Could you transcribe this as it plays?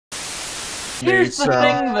Here's the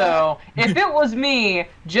thing, though. If it was me,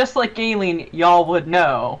 just like Galen, y'all would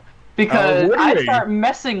know. Because I start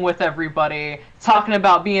messing with everybody, talking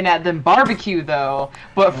about being at them barbecue, though.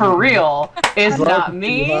 But for real, it's not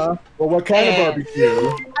me. Huh? Well, what kind of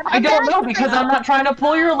barbecue? I don't know, because I'm not trying to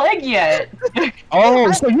pull your leg yet.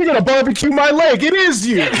 Oh, so you're gonna barbecue my leg? It is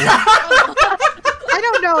you! I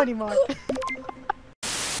don't know anymore.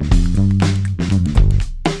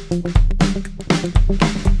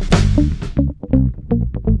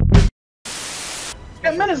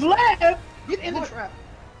 10 minutes left! Get in the trap.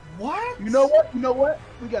 What? You know what? You know what?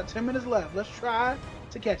 We got 10 minutes left. Let's try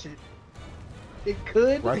to catch it. It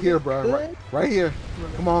could. Right here, bro. Right here.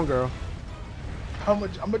 Come on, girl. I'm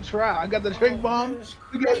gonna try. I got the drink bomb.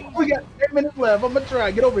 We got 10 minutes left. I'm gonna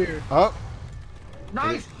try. Get over here. Up.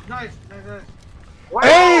 Nice, nice, nice, nice. Wow.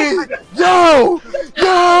 Hey! Yo!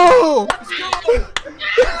 Yo! Let's go!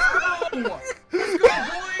 Let's go,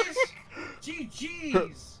 boys!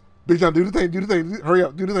 GG's! Big John, do the thing, do the thing. Hurry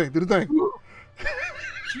up, do the thing, do the thing.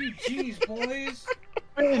 GG's, boys!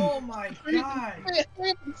 Oh my god!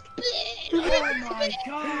 Oh my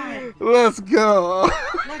god! Let's go!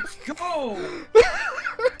 Let's go!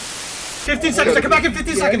 15 seconds, I come back in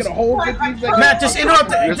 15 seconds! I hold 15 seconds. Matt, just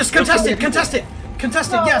interrupt it! Just contest it! Contest it!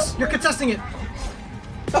 Contest it, yes! You're contesting it!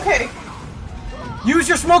 Okay. Use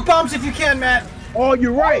your smoke bombs if you can, Matt! Oh,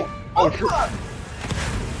 you're right! Oh, God.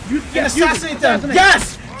 You can assassinate them!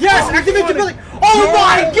 Yes! Yes! Activate the building! Oh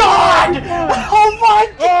my god! Oh my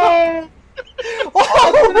god!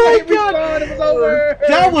 Oh my god! It was over!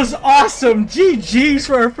 That was awesome! GG's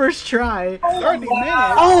for our first try! 30 minutes!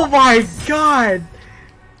 Oh my god!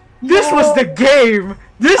 This was the game!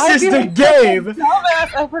 This is the game!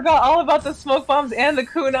 Dumbass, I forgot all about the smoke bombs and the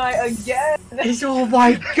kunai again! Oh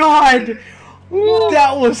my god!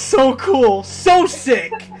 That was so cool! So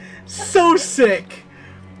sick! So sick!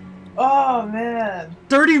 Oh man!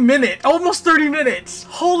 30 minutes! Almost 30 minutes!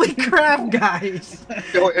 Holy crap, guys!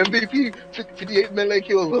 Yo, MVP, 58 melee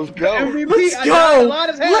kills, let's go! MVP, Let's go!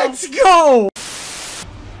 Let's go!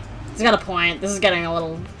 He's got a point. This is getting a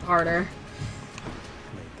little harder.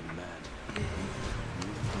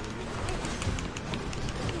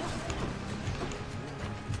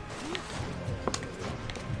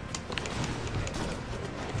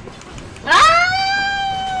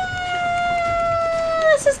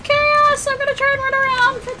 This is chaos! I'm gonna try and run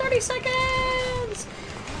around for 30 seconds!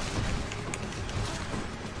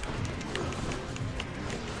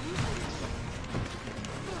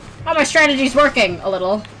 Oh, my strategy's working a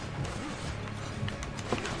little.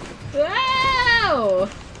 Whoa!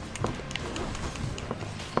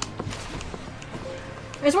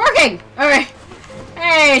 It's working! Alright.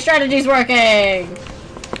 Hey, strategy's working!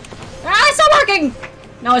 Ah, it's not working!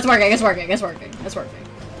 No, it's working, it's working, it's working, it's working.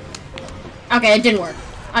 Okay, it didn't work.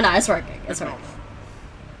 Oh no, it's working, it's working.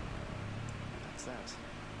 What's that?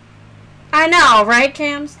 I know, right,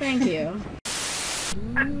 Cams? Thank you.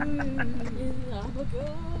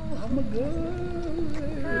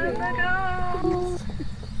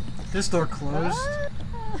 This door closed.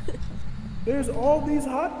 There's all these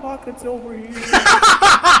hot pockets over here.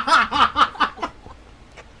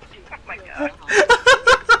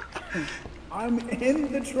 I'm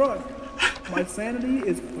in the truck. My sanity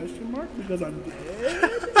is question mark because I'm dead.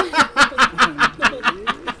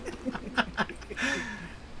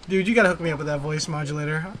 Dude, you gotta hook me up with that voice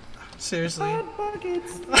modulator. Seriously. Hot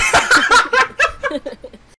pockets.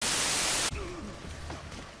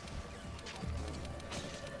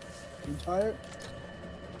 You tired?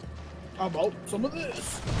 How about some of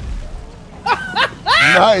this?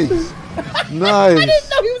 Nice! Nice! I didn't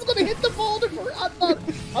know he was gonna hit the boulder.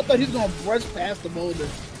 I thought he was gonna brush past the boulder.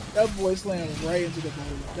 That boy slammed right into the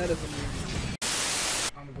boulder. That is amazing.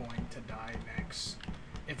 I'm going to die next.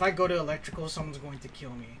 If I go to electrical, someone's going to kill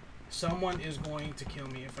me. Someone is going to kill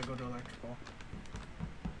me if I go to electrical.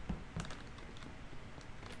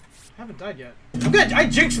 I haven't died yet. I'm good! I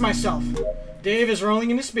jinxed myself! Dave is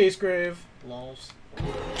rolling in his space grave. Lols.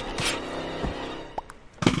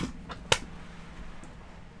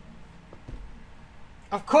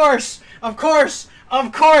 Of course! Of course!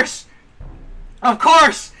 Of course! Of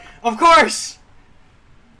course! Of course!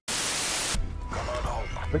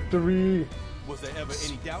 Victory! Was there ever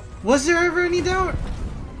any doubt? Was there ever any doubt?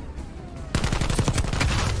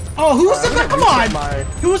 Oh, who was the best? Come on!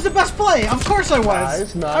 Who was the best play? Of course I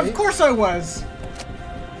was! Nice. Of course I was!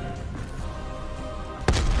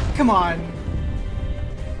 Come on.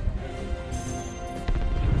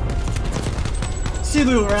 See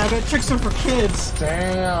Little Rabbit, tricks are for kids.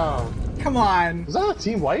 Damn! Come on. Was that a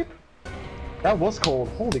team wipe? That was cold.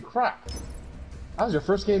 Holy crap. That was your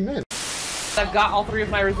first game in. I've got all 3 of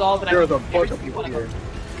my resolve, and There's a bunch of people here.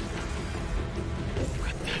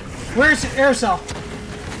 Where's Aerosol?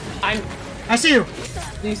 I see you.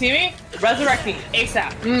 Do you see me? Resurrect me,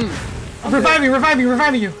 ASAP.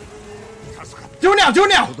 Reviving you. Do it now.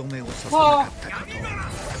 Oh.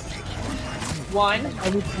 1,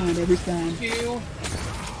 Every time. 2,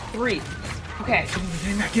 3. Okay.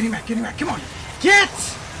 Getting back. Come on. Get!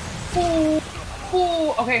 Ooh.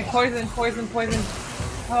 Okay, poison.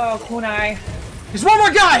 Oh, kunai. There's one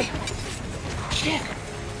more guy! Shit.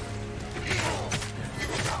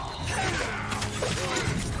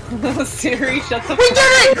 Siri, shut the We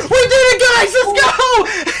did it, guys!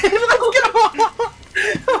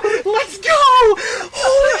 Let's go!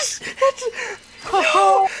 Holy shit!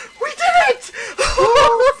 Oh, we did it!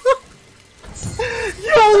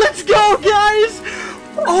 Yo, let's go, guys!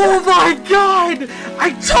 Oh my god!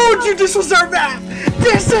 I told you this was our map!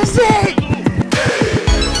 This is it!